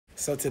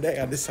So today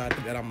I decided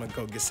that I'm gonna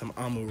go get some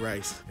omu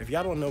rice. If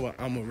y'all don't know what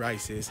omu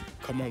rice is,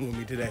 come on with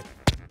me today.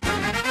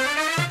 Nobody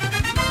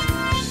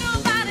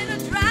to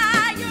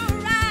dry your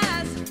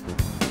eyes.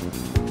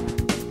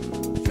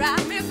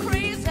 Drive me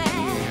crazy.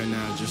 And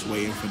now just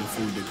waiting for the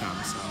food to come,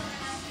 so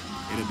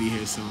it'll be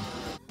here soon.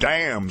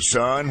 Damn,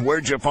 son,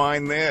 where'd you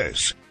find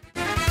this?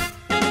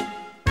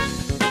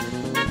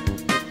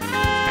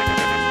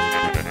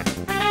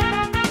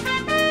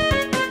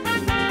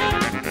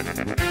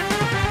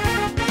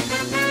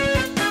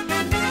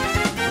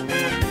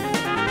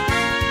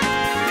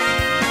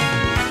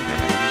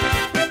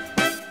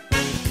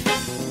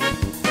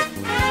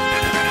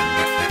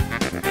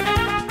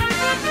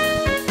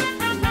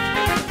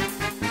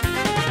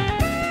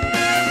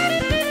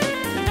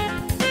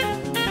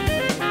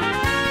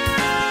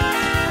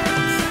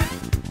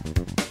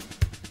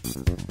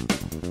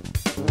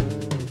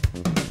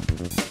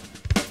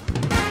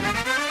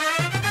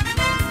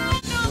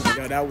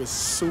 That was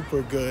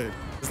super good.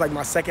 It's like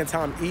my second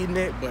time eating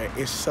it, but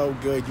it's so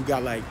good. You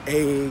got like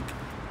egg,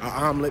 an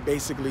omelet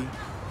basically,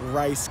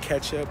 rice,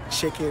 ketchup,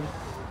 chicken,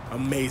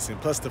 amazing.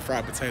 Plus the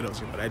fried potatoes,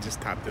 you know, that just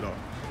topped it off.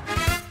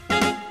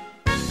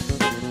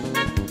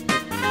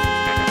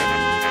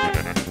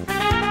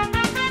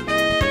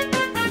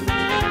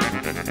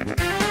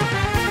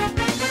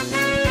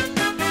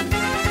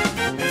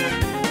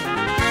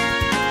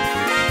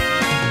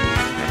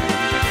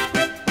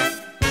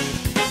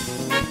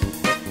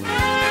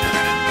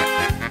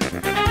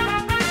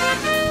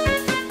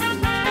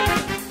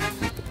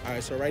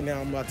 So right now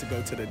I'm about to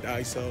go to the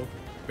Daiso,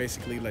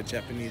 basically like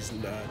Japanese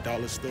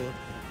dollar store.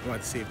 I'm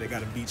about to see if they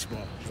got a beach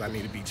ball, because I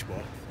need a beach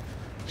ball.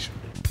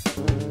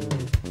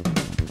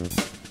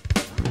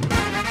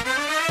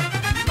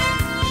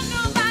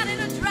 Nobody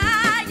to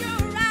dry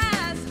your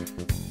eyes.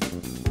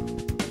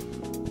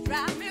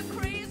 Drive me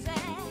crazy.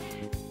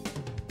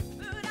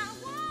 But I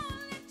won't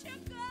let you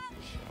go.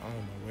 I don't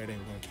know where they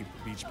were gonna keep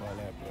the beach ball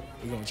at, but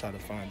we're gonna try to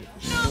find it.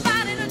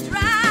 Nobody to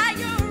dry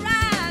your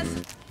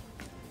eyes.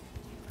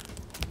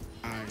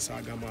 Alright, so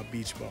I got my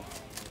beach ball.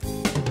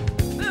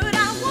 But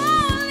I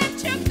won't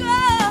let you go.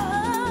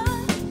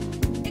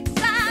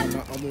 Excited.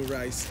 My omu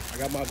rice, I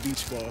got my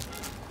beach ball,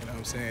 you know what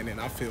I'm saying?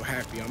 And I feel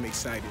happy, I'm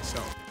excited,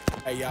 so.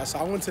 Hey y'all, so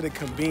I went to the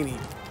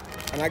convenience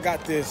and I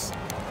got this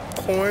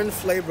corn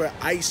flavored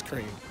ice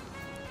cream.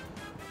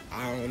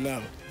 I don't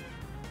know.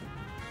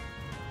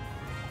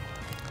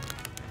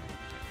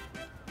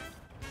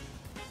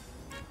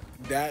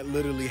 That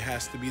literally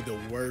has to be the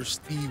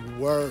worst,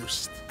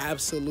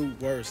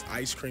 absolute worst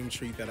ice cream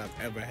treat that I've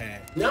ever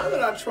had. Now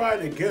that I tried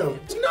it again,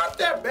 it's not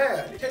that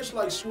bad. It tastes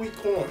like sweet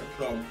corn,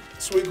 so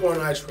sweet corn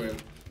ice cream.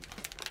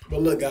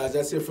 But look guys,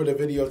 that's it for the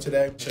video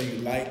today. Make sure you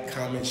like,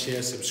 comment,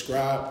 share,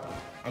 subscribe.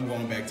 I'm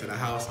going back to the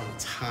house. I'm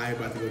tired,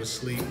 about to go to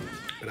sleep.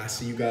 But I'll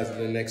see you guys in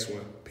the next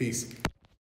one. Peace.